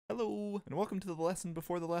Hello, and welcome to the lesson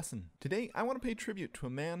before the lesson. Today, I want to pay tribute to a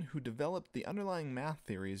man who developed the underlying math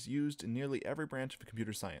theories used in nearly every branch of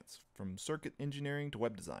computer science, from circuit engineering to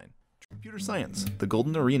web design. Computer science, the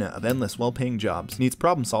golden arena of endless well-paying jobs, needs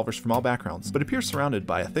problem solvers from all backgrounds, but appears surrounded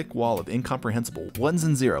by a thick wall of incomprehensible ones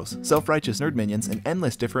and zeros, self-righteous nerd minions, and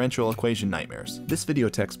endless differential equation nightmares. This video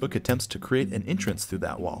textbook attempts to create an entrance through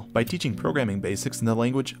that wall by teaching programming basics in the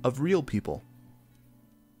language of real people.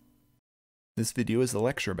 This video is a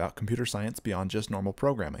lecture about computer science beyond just normal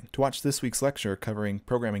programming. To watch this week's lecture covering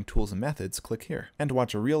programming tools and methods, click here. And to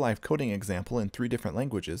watch a real-life coding example in 3 different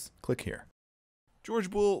languages, click here.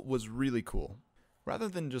 George Boole was really cool. Rather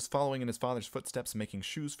than just following in his father's footsteps and making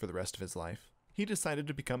shoes for the rest of his life, he decided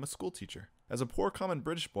to become a school teacher. As a poor common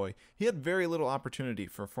British boy, he had very little opportunity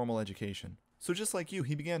for formal education. So just like you,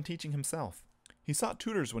 he began teaching himself. He sought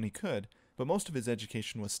tutors when he could, but most of his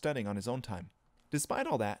education was studying on his own time. Despite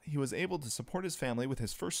all that, he was able to support his family with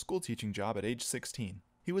his first school teaching job at age 16.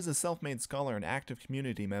 He was a self-made scholar and active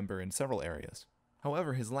community member in several areas.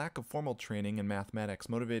 However, his lack of formal training in mathematics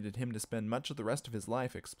motivated him to spend much of the rest of his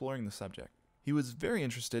life exploring the subject. He was very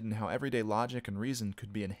interested in how everyday logic and reason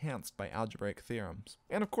could be enhanced by algebraic theorems.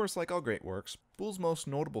 And of course, like all great works, Boole's most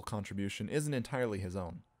notable contribution isn't entirely his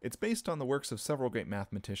own. It's based on the works of several great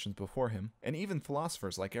mathematicians before him, and even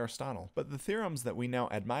philosophers like Aristotle. But the theorems that we now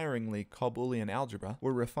admiringly call Boolean algebra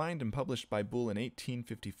were refined and published by Boole in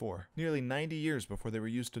 1854, nearly 90 years before they were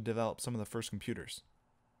used to develop some of the first computers.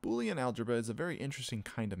 Boolean algebra is a very interesting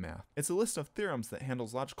kind of math. It's a list of theorems that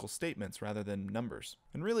handles logical statements rather than numbers.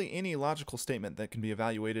 And really any logical statement that can be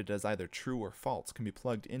evaluated as either true or false can be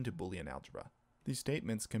plugged into Boolean algebra. These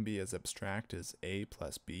statements can be as abstract as A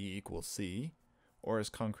plus B equals C, or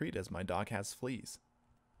as concrete as my dog has fleas.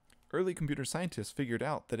 Early computer scientists figured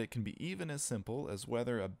out that it can be even as simple as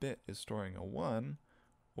whether a bit is storing a 1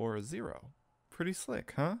 or a 0. Pretty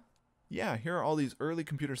slick, huh? Yeah, here are all these early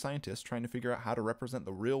computer scientists trying to figure out how to represent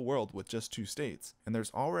the real world with just 2 states, and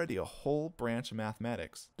there's already a whole branch of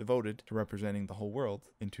mathematics devoted to representing the whole world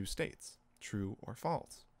in 2 states, true or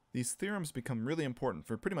false. These theorems become really important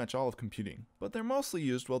for pretty much all of computing, but they're mostly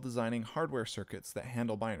used while designing hardware circuits that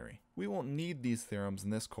handle binary. We won't need these theorems in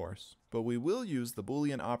this course, but we will use the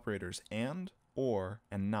Boolean operators AND, OR,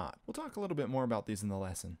 and NOT. We'll talk a little bit more about these in the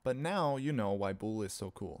lesson, but now you know why Boole is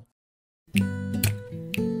so cool.